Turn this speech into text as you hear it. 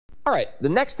All right, the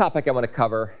next topic I want to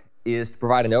cover is to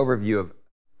provide an overview of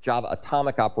Java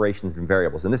atomic operations and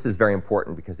variables. And this is very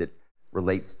important because it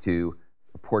relates to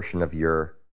a portion of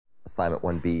your assignment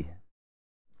 1B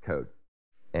code.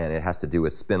 And it has to do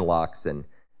with spin locks and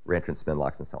reentrant spin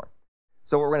locks and so on.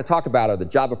 So what we're going to talk about are the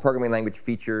Java programming language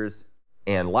features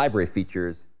and library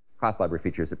features, class library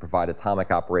features that provide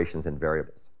atomic operations and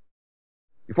variables.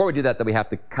 Before we do that, though, we have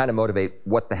to kind of motivate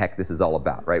what the heck this is all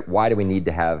about, right? Why do we need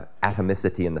to have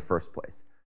atomicity in the first place?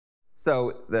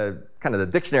 So the kind of the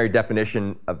dictionary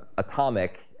definition of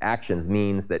atomic actions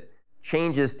means that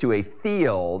changes to a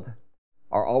field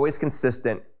are always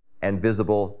consistent and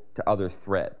visible to other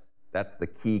threads. That's the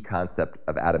key concept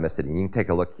of atomicity. You can take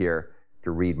a look here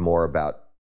to read more about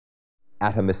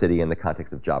atomicity in the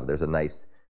context of Java. There's a nice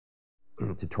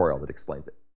tutorial that explains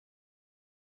it.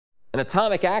 An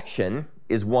atomic action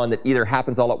is one that either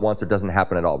happens all at once or doesn't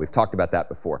happen at all. We've talked about that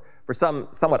before. For some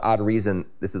somewhat odd reason,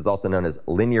 this is also known as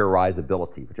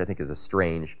linearizability, which I think is a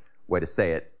strange way to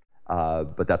say it,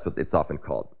 but that's what it's often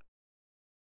called.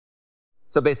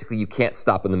 So basically, you can't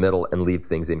stop in the middle and leave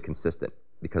things inconsistent,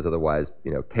 because otherwise,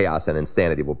 chaos and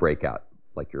insanity will break out,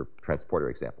 like your transporter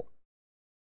example.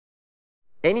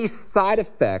 Any side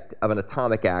effect of an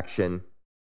atomic action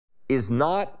is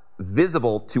not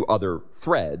visible to other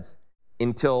threads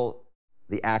until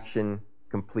the action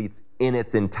completes in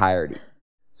its entirety.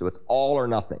 So it's all or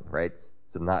nothing, right?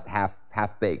 So not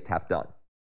half-baked, half done.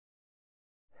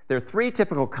 There are three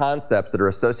typical concepts that are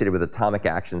associated with atomic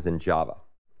actions in Java.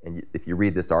 And if you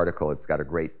read this article, it's got a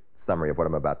great summary of what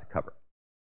I'm about to cover.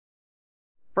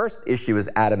 First issue is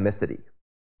atomicity.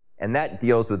 And that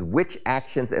deals with which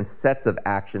actions and sets of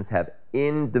actions have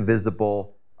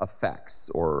indivisible effects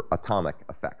or atomic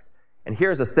effects. And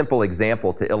here's a simple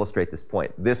example to illustrate this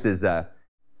point. This is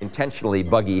intentionally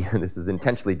buggy. This is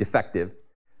intentionally defective.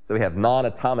 So we have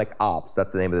non-atomic ops.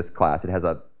 That's the name of this class. It has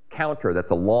a counter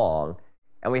that's a long.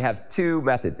 And we have two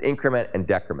methods, increment and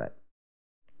decrement.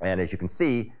 And as you can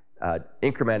see,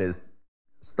 increment is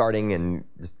starting and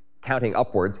just counting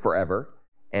upwards forever.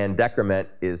 And decrement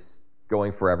is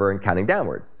going forever and counting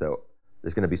downwards. So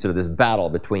there's going to be sort of this battle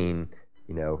between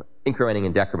incrementing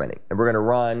and decrementing. And we're going to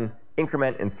run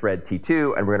increment in thread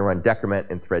T2, and we're going to run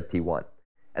decrement in thread T1.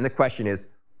 And the question is,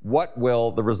 what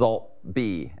will the result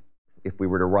be if we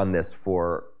were to run this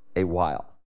for a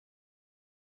while?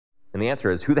 And the answer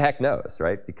is, who the heck knows,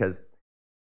 right? Because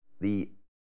the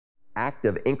act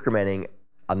of incrementing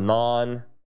a non-atomic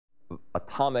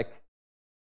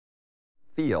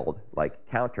field, like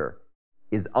counter,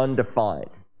 is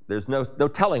undefined. There's no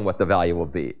telling what the value will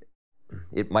be.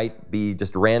 It might be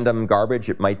just random garbage.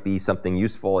 It might be something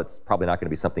useful. It's probably not going to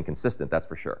be something consistent, that's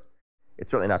for sure. It's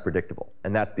certainly not predictable.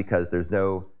 And that's because there's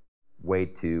no way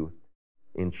to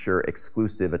ensure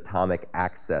exclusive atomic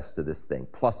access to this thing.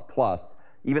 Plus, plus,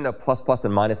 even though plus, plus,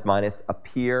 and minus, minus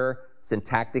appear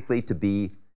syntactically to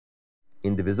be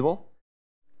indivisible,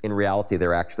 in reality,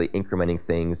 they're actually incrementing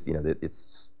things.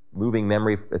 It's moving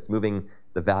memory. It's moving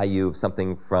the value of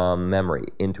something from memory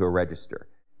into a register.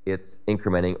 It's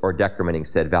incrementing or decrementing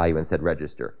said value in said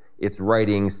register. It's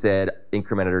writing said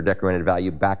incremented or decremented value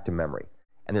back to memory.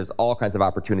 And there's all kinds of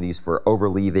opportunities for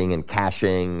overleaving and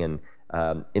caching and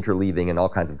interleaving and all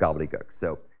kinds of gobbledygook.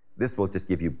 So this will just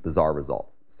give you bizarre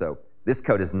results. So this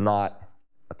code is not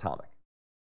atomic.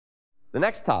 The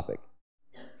next topic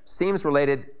seems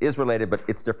related, is related, but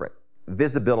it's different.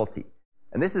 Visibility.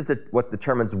 And this is what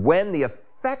determines when the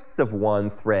effects of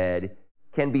one thread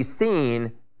can be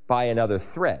seen by another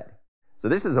thread. So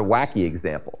this is a wacky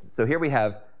example. So here we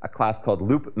have a class called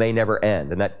loop may never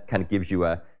end, and that kind of gives you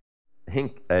an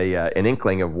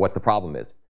inkling of what the problem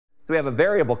is. So we have a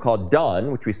variable called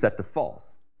done, which we set to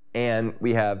false. And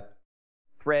we have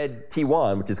thread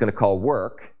T1, which is going to call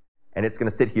work, and it's going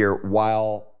to sit here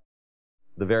while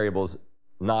the variable's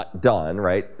not done,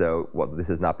 right? So this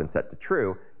has not been set to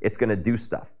true. It's going to do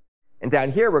stuff. And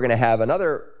down here, we're going to have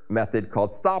another method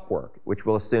called stop work, which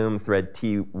will assume thread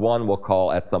T1 will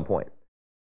call at some point.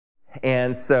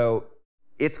 And so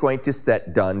it's going to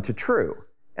set done to true.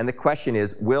 And the question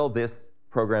is, will this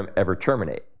program ever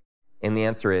terminate? And the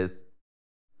answer is,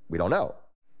 we don't know.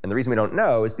 And the reason we don't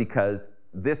know is because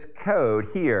this code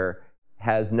here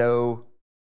has no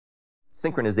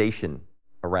synchronization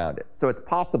around it. So it's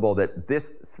possible that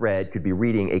this thread could be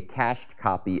reading a cached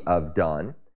copy of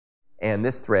done, and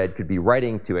this thread could be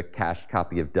writing to a cached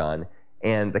copy of done,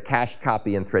 and the cached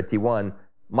copy in thread T1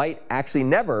 might actually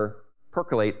never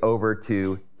percolate over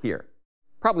to here.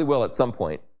 Probably will at some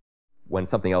point when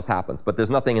something else happens, but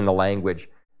there's nothing in the language,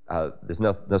 there's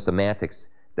no semantics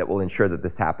that will ensure that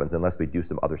this happens unless we do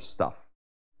some other stuff.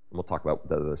 And we'll talk about what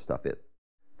that other stuff is.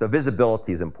 So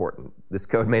visibility is important. This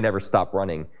code may never stop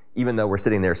running, even though we're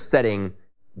sitting there setting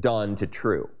done to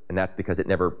true. And that's because it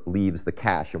never leaves the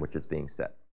cache in which it's being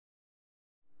set.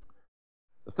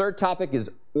 The third topic is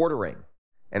ordering.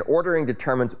 And ordering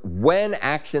determines when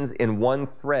actions in one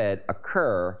thread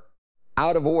occur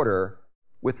out of order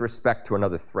with respect to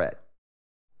another thread.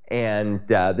 And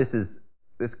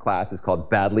this class is called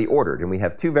badly ordered. And we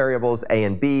have two variables, A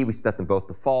and B. We set them both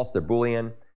to false. They're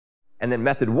Boolean. And then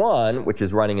method 1, which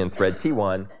is running in thread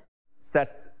T1,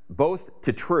 sets both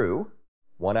to true,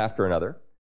 one after another.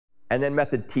 And then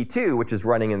method T2, which is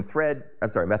running in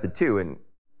method 2 in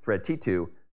thread T2,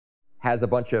 has a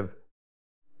bunch of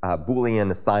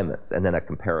Boolean assignments and then a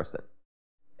comparison.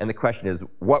 And the question is,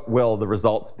 what will the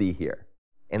results be here?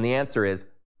 And the answer is,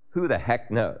 who the heck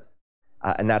knows?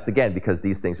 And that's, again, because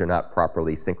these things are not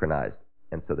properly synchronized,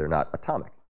 and so they're not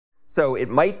atomic. So it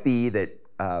might be that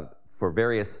for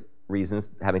various reasons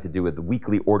having to do with the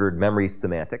weakly ordered memory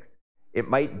semantics, it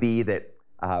might be that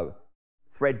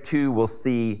thread 2 will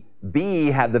see B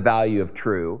have the value of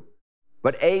true,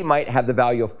 but A might have the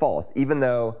value of false, even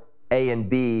though A and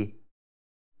B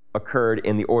occurred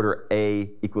in the order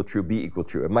A equal true, B equal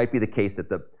true. It might be the case that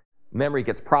the memory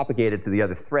gets propagated to the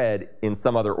other thread in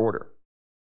some other order.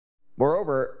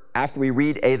 Moreover, after we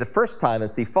read A the first time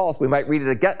and see false, we might read it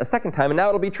again a second time, and now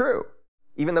it'll be true,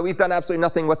 even though we've done absolutely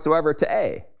nothing whatsoever to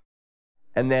A.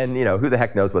 And then, who the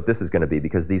heck knows what this is going to be,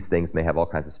 because these things may have all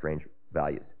kinds of strange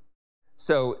values.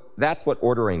 So that's what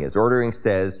ordering is. Ordering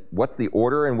says, what's the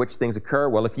order in which things occur?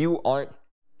 Well, if you aren't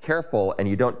careful and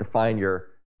you don't define your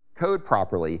code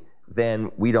properly,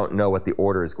 then we don't know what the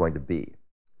order is going to be.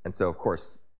 And so, of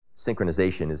course,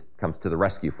 synchronization comes to the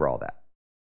rescue for all that.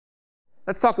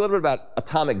 Let's talk a little bit about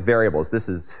atomic variables.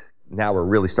 Now we're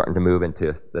really starting to move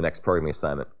into the next programming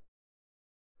assignment.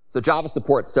 So Java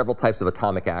supports several types of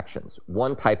atomic actions.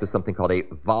 One type is something called a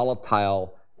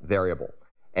volatile variable.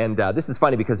 And this is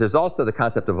funny because there's also the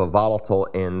concept of a volatile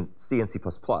in C and C++,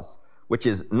 which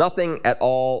is nothing at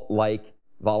all like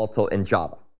volatile in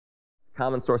Java.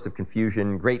 Common source of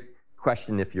confusion. Great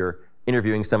question if you're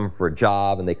interviewing someone for a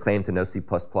job and they claim to know C++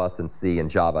 and C and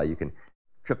Java. You can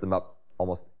trip them up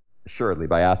almost assuredly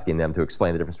by asking them to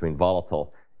explain the difference between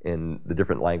volatile in the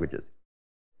different languages.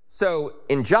 So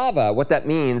in Java, what that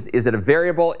means is that a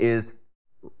variable is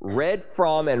read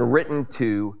from and written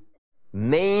to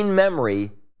main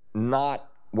memory, not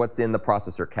what's in the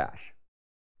processor cache.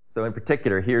 So in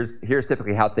particular, here's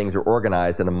typically how things are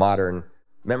organized in a modern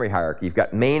memory hierarchy. You've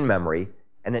got main memory,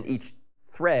 and then each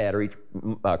thread or each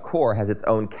core has its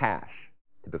own cache.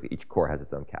 Typically, each core has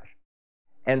its own cache.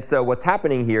 And so what's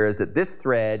happening here is that this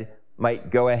thread might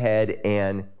go ahead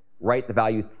and write the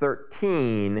value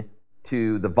 13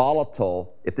 to the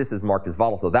volatile. If this is marked as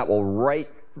volatile, that will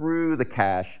write through the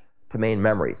cache to main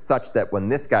memory, such that when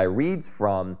this guy reads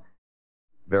from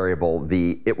variable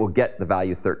V, it will get the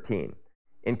value 13.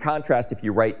 In contrast, if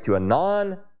you write to a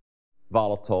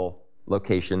non-volatile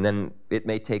location, then it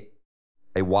may take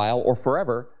a while or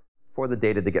forever for the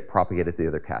data to get propagated to the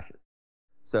other caches.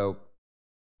 So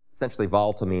essentially,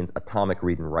 volatile means atomic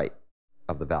read and write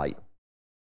of the value.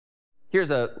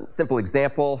 Here's a simple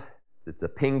example. It's a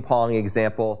ping-pong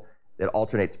example that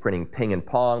alternates printing ping and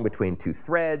pong between two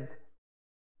threads.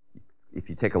 If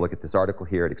you take a look at this article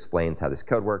here, it explains how this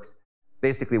code works.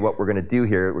 Basically, what we're going to do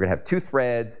here, we're going to have two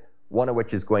threads, one of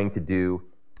which is going to do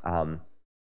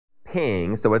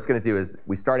ping. So what it's going to do is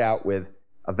we start out with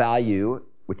a value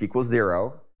which equals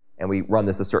 0, and we run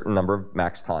this a certain number of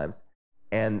max times.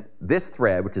 And this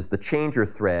thread, which is the changer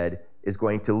thread, is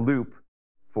going to loop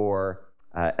for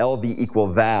LV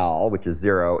equal val, which is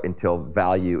 0, until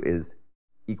value is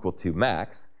equal to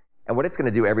max. And what it's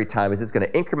going to do every time is it's going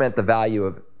to increment the value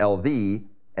of LV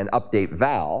and update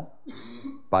val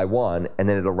by 1, and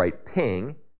then it'll write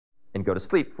ping and go to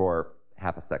sleep for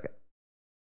half a second.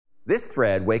 This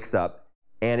thread wakes up,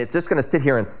 and it's just going to sit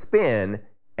here and spin,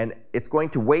 and it's going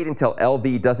to wait until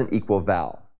LV doesn't equal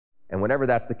val. And whenever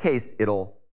that's the case,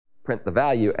 it'll print the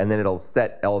value, and then it'll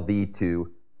set LV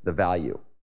to the value.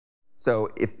 So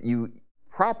if you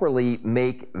properly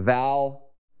make val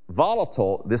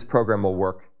volatile, this program will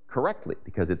work correctly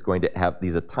because it's going to have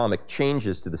these atomic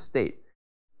changes to the state.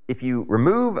 If you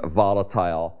remove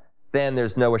volatile, then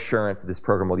there's no assurance that this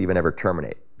program will even ever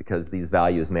terminate because these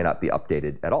values may not be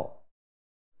updated at all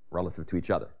relative to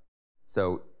each other.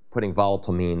 So putting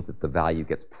volatile means that the value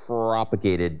gets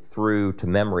propagated through to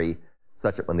memory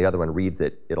such that when the other one reads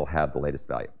it, it'll have the latest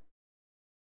value.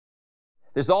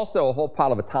 There's also a whole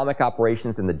pile of atomic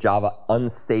operations in the Java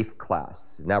Unsafe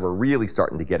class. Now we're really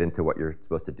starting to get into what you're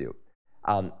supposed to do.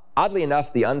 Oddly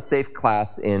enough, the Unsafe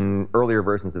class in earlier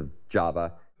versions of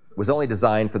Java was only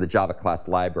designed for the Java class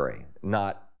library,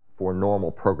 not for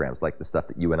normal programs like the stuff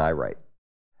that you and I write.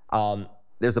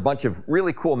 There's a bunch of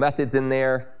really cool methods in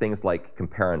there, things like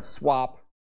compare and swap,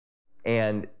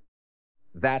 and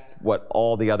that's what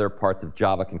all the other parts of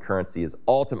Java concurrency is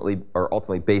ultimately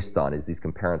based on, is these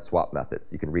compare and swap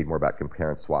methods. You can read more about compare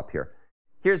and swap here.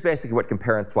 Here's basically what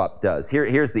compare and swap does.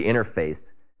 Here's the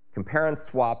interface. Compare and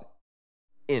swap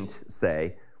int,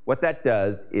 say. What that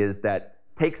does is that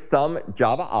takes some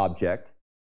Java object,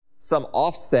 some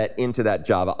offset into that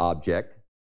Java object,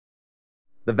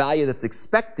 the value that's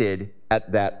expected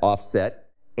at that offset,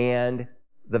 and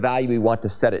the value we want to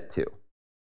set it to.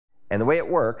 And the way it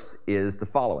works is the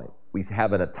following. We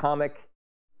have an atomic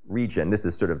region. This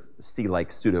is sort of C-like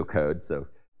pseudocode, so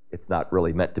it's not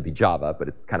really meant to be Java, but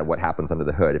it's kind of what happens under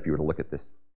the hood if you were to look at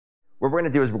this. What we're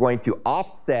going to do is we're going to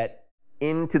offset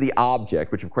into the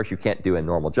object, which of course you can't do in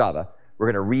normal Java. We're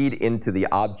going to read into the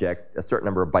object a certain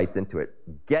number of bytes into it,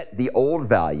 get the old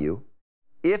value.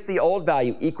 If the old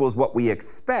value equals what we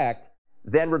expect,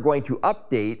 then we're going to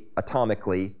update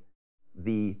atomically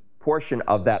the portion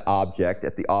of that object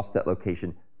at the offset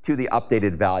location to the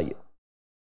updated value.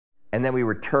 And then we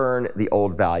return the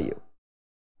old value.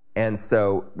 And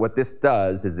so what this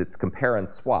does is it's compare and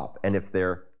swap. And if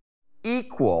they're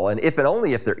equal, and if and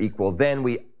only if they're equal, then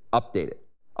we update it.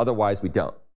 Otherwise, we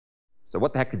don't. So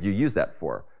what the heck could you use that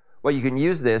for? Well, you can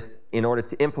use this in order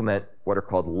to implement what are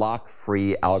called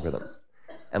lock-free algorithms.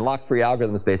 And lock-free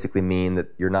algorithms basically mean that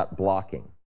you're not blocking.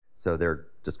 So they're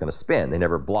just going to spin. They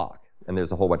never block. And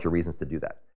there's a whole bunch of reasons to do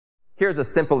that. Here's a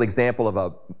simple example of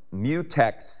a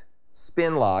mutex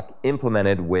spinlock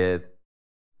implemented with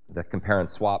the compare and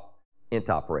swap int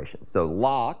operation. So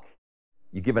lock,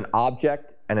 you give an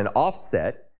object and an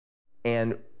offset,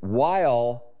 and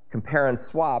while compare and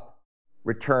swap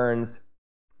returns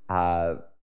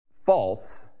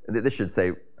false, this should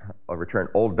say return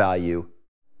old value.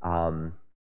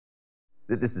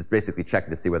 This is basically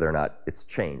checking to see whether or not it's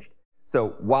changed.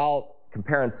 So while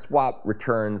compare and swap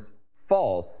returns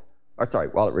false, or sorry,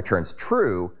 while it returns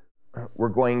true, we're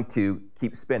going to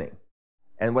keep spinning.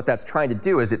 And what that's trying to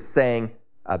do is it's saying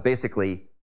basically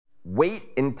wait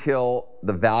until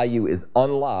the value is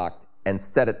unlocked and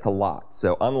set it to locked.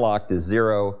 So unlocked is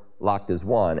 0, locked is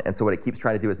 1. And so what it keeps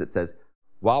trying to do is it says,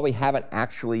 while we haven't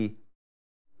actually,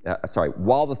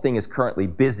 while the thing is currently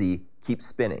busy, keep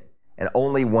spinning. And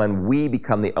only when we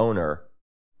become the owner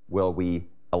will we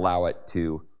allow it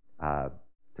to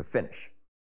finish.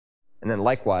 And then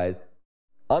likewise,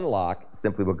 unlock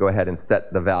simply will go ahead and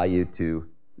set the value to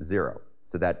 0.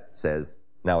 So that says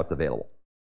now it's available.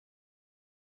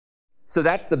 So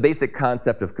that's the basic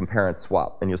concept of compare and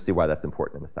swap, and you'll see why that's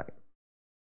important in a second.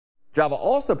 Java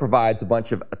also provides a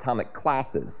bunch of atomic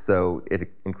classes, so it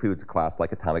includes a class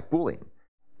like atomic boolean.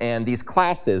 And these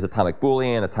classes, atomic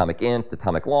boolean, atomic int,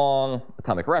 AtomicLong,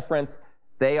 atomic reference,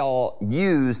 they all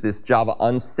use this Java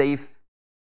Unsafe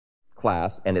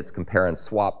class and its compare and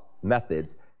swap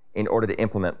methods in order to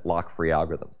implement lock-free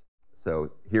algorithms.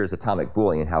 So here's atomic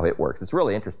boolean, how it works. It's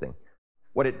really interesting.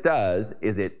 What it does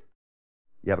is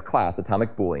you have a class,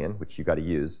 atomic boolean, which you got to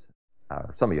use,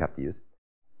 or some of you have to use,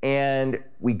 and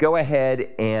we go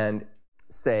ahead and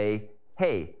say,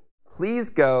 hey, please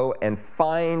go and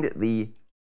find the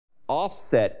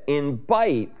offset in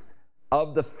bytes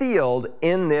of the field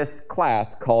in this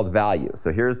class called value.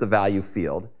 So here's the value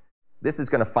field. This is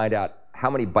going to find out how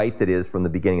many bytes it is from the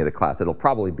beginning of the class. It'll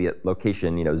probably be at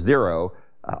location 0,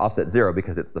 offset 0,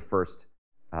 because it's the first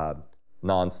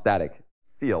non-static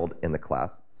field in the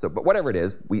class. So, but whatever it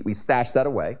is, we stash that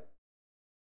away.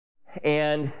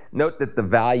 And note that the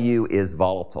value is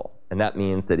volatile. And that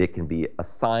means that it can be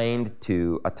assigned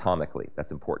to atomically.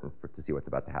 That's important to see what's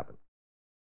about to happen.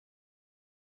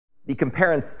 The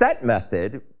compare and set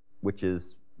method, which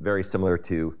is very similar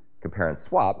to compare and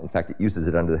swap, in fact, it uses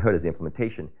it under the hood as the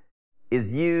implementation,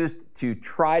 is used to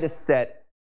try to set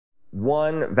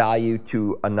one value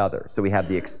to another. So we have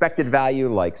the expected value,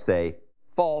 like, say,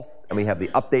 false, and we have the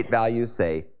update value,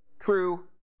 say, true,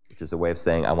 which is a way of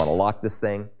saying I want to lock this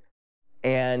thing.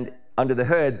 And under the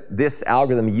hood, this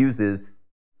algorithm uses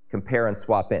compare and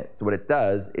swap int. So what it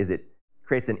does is it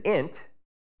creates an int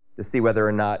to see whether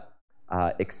or not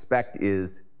expect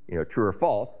is true or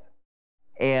false.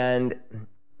 And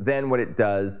then what it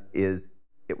does is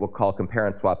it will call compare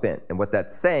and swap int. And what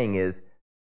that's saying is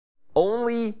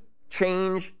only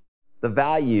change the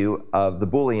value of the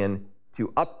Boolean to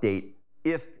update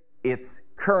if its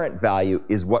current value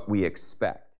is what we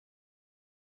expect.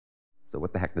 So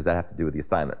what the heck does that have to do with the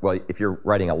assignment? Well, if you're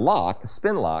writing a lock, a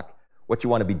spin lock, what you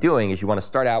want to be doing is you want to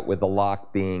start out with the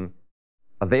lock being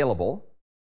available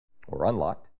or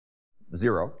unlocked,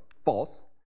 0. false.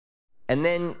 And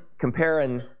then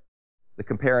the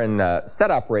compare and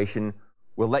set operation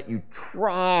will let you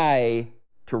try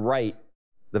to write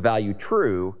the value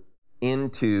true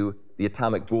into the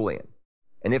atomic Boolean.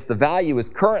 And if the value is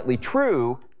currently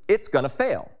true, it's going to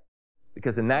fail.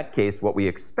 Because in that case, what we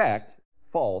expect,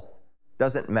 false,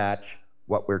 doesn't match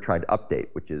what we're trying to update,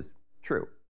 which is true.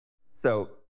 So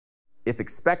if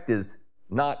expect is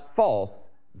not false,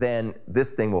 then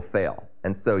this thing will fail.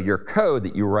 And so your code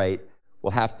that you write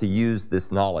will have to use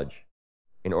this knowledge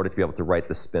in order to be able to write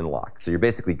the spinlock. So you're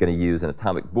basically going to use an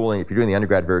atomic Boolean. If you're doing the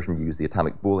undergrad version, you use the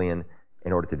atomic Boolean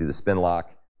in order to do the spinlock.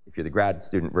 If you're the grad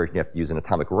student version, you have to use an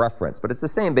atomic reference. But it's the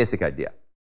same basic idea.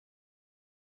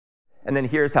 And then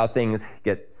here's how things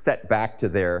get set back to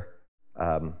their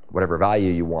whatever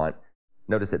value you want.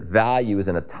 Notice that value is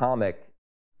an atomic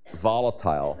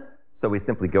volatile, so we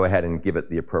simply go ahead and give it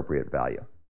the appropriate value.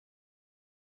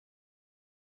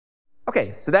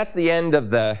 Okay, so that's the end of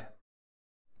the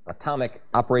atomic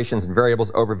operations and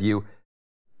variables overview.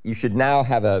 You should now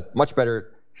have a much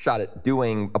better shot at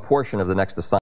doing a portion of the next assignment.